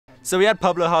So we had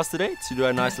Pablo House today to do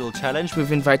a nice little challenge.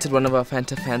 We've invited one of our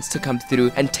Fanta fans to come through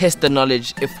and test the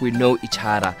knowledge if we know each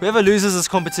other. Whoever loses this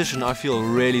competition, I feel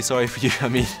really sorry for you. I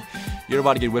mean, you're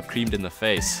about to get whipped creamed in the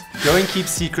face. Go and keep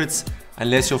secrets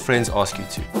unless your friends ask you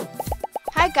to.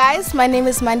 Hi guys, my name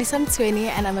is S02E026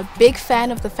 and I'm a big fan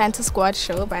of the Fanta Squad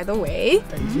show, by the way.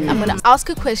 Thank you. I'm going to ask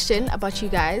a question about you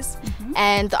guys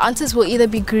and the answers will either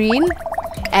be green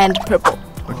and purple.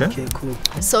 Okay, cool.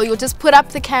 So you'll just put up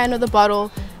the can or the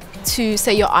bottle to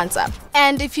say your answer.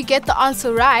 And if you get the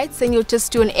answer right, then you'll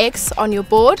just do an X on your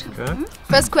board. Okay.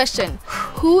 First question,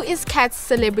 who is Kat's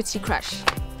celebrity crush?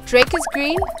 Drake is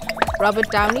green, Robert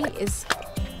Downey is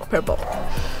purple.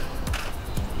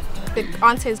 The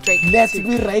answer is Drake. Let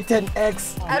me write an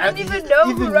X. I don't even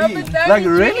know who Robert Downey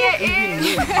Jr.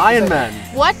 is. Iron Man.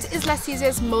 What is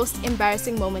Lasizwe's most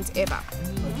embarrassing moment ever?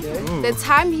 The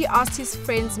time he asked his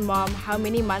friend's mom how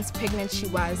many months pregnant she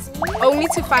was, only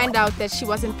to find out that she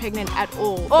wasn't pregnant at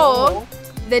all. Or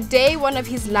the day one of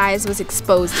his lies was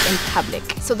exposed in public.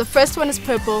 So the first one is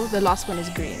purple, the last one is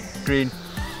green. Green.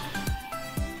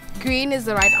 Green is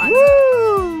the right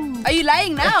answer. Are you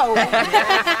lying now?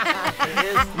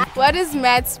 What is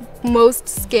Matt's most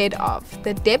scared of?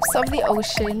 The depths of the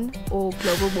ocean or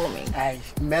global warming?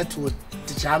 Matt would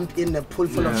jump in a pool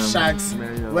full of sharks,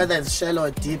 whether it's shallow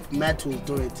or deep. Matt will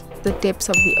do it. The depths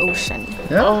of the ocean.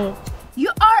 Yeah? Oh. You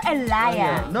are a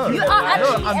liar. No, you are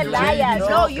actually a liar.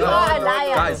 No, you are a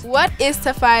liar. Guys. What is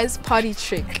TaFire's party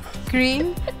trick?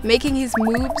 Green, making his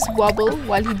moves wobble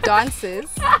while he dances.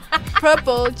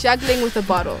 Purple, juggling with a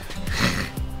bottle.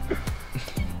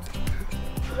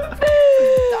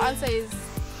 The answer is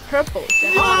purple.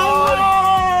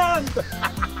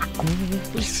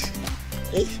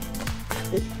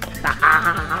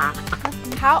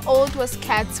 How old was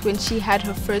Kat when she had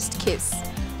her first kiss?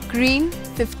 Green,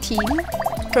 15.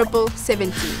 Purple,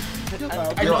 17.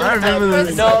 I remember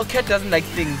this. No, Kat doesn't like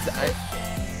things.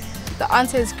 The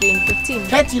answer is green, 15.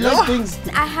 Kat, you like things.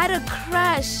 I had a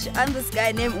crush on this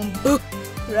guy named Umbu,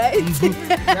 right?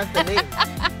 That's the name.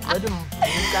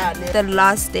 The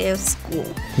last day of school.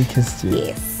 He kissed you.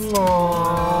 Yes.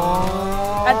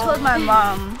 I told my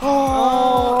mom.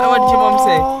 And what did your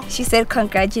mom say? She said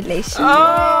congratulations.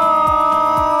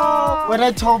 When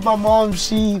I told my mom,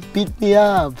 she beat me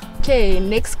up. Okay,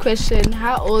 next question.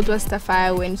 How old was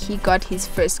TaFire when he got his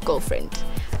first girlfriend?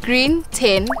 Green,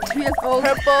 10. 2 years old.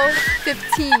 Purple,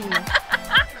 15.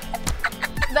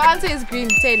 The answer is green,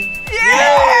 10.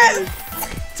 Yes!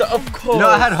 So of course. No,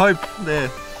 I had hope there.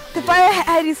 TaFire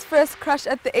had his first crush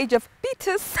at the age of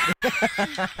fetus.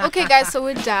 Okay guys, so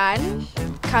we're done.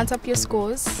 Count up your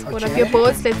scores. What up your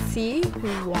boards? Let's see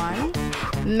who won.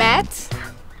 Matt.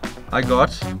 I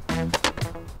got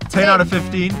 10 out of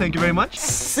 15. Thank you very much.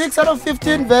 6 out of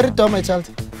 15, very dumb, my child.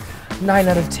 9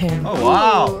 out of 10. Oh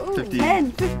wow. 15.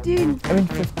 10, 15. I mean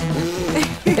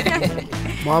 15.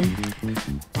 Mom,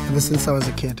 ever since I was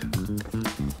a kid,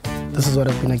 this is what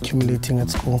I've been accumulating at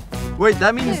school. Wait,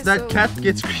 that means Okay, that so- Kat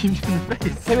gets creamed in the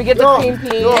face. Can we get the cream,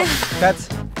 please? No, Kat,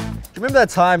 do you remember that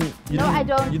time you No, I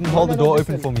don't. you didn't hold the door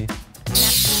open for me?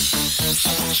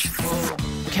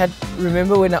 Kat,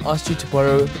 remember when I asked you to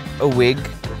borrow a wig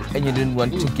and you didn't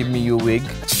want to give me your wig?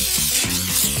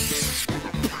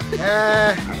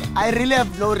 I really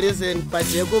have no reason, but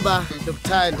Yeguba,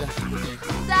 Luktanda.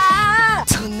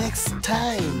 Till next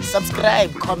time,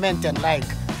 subscribe, comment, and like.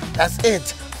 That's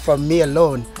it from me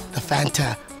alone, the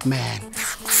Fanta Man.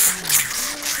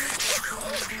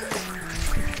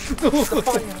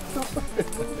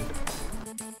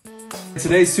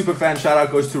 Today's superfan shout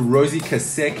out goes to Rosie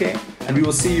Kaseke, and we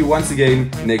will see you once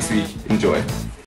again next week. Enjoy.